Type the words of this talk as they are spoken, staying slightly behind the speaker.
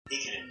He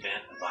can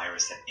invent a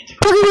virus that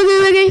integrates. Boogie woogie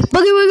woogie,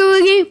 boogie woogie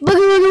woogie,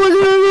 boogie woogie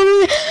woogie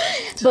woogie,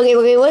 boogie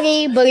woogie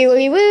woogie, boogie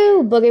woogie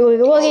woo, boogie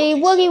woogie woogie,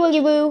 woogie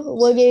woogie woo,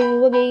 woogie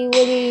woogie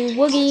woogie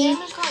woogie.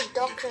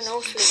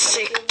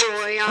 Sick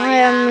boy, I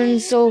am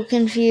so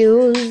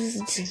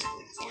confused.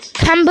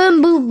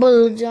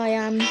 Cambamboobled I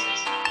am.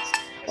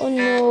 Oh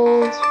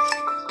no.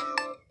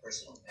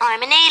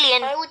 I'm an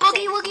alien.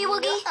 Boogie woogie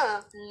woogie.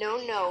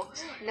 No.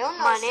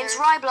 My name's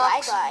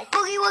RYBLOX.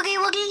 Boogie woogie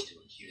woogie.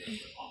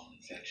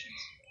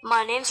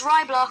 My name's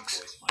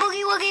RYBLOX.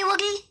 Boogie woogie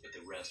woogie.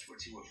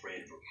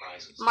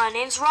 My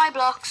name's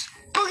RYBLOX.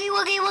 Boogie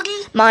woogie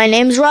woogie. My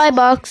name's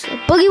RYBLOX.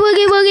 Boogie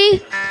woogie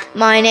woogie.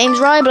 My name's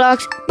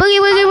RYBLOX. Boogie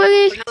woogie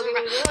woogie.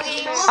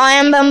 I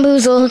am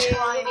bamboozled.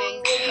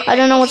 I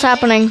don't know what's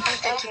happening.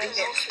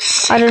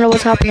 I don't know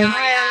what's happening.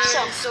 I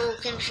am so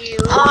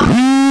confused.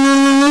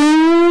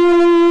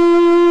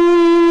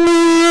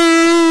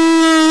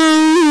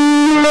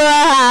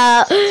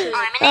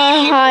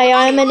 Hi,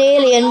 I'm an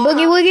alien.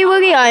 Boogie woogie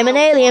woogie. I'm an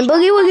alien.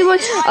 Boogie woogie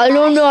woogie. I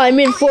don't know. I'm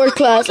in 4th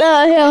class.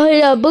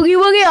 Boogie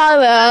woogie.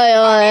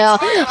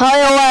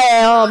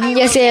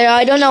 Yes,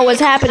 I don't know what's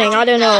happening. I don't know.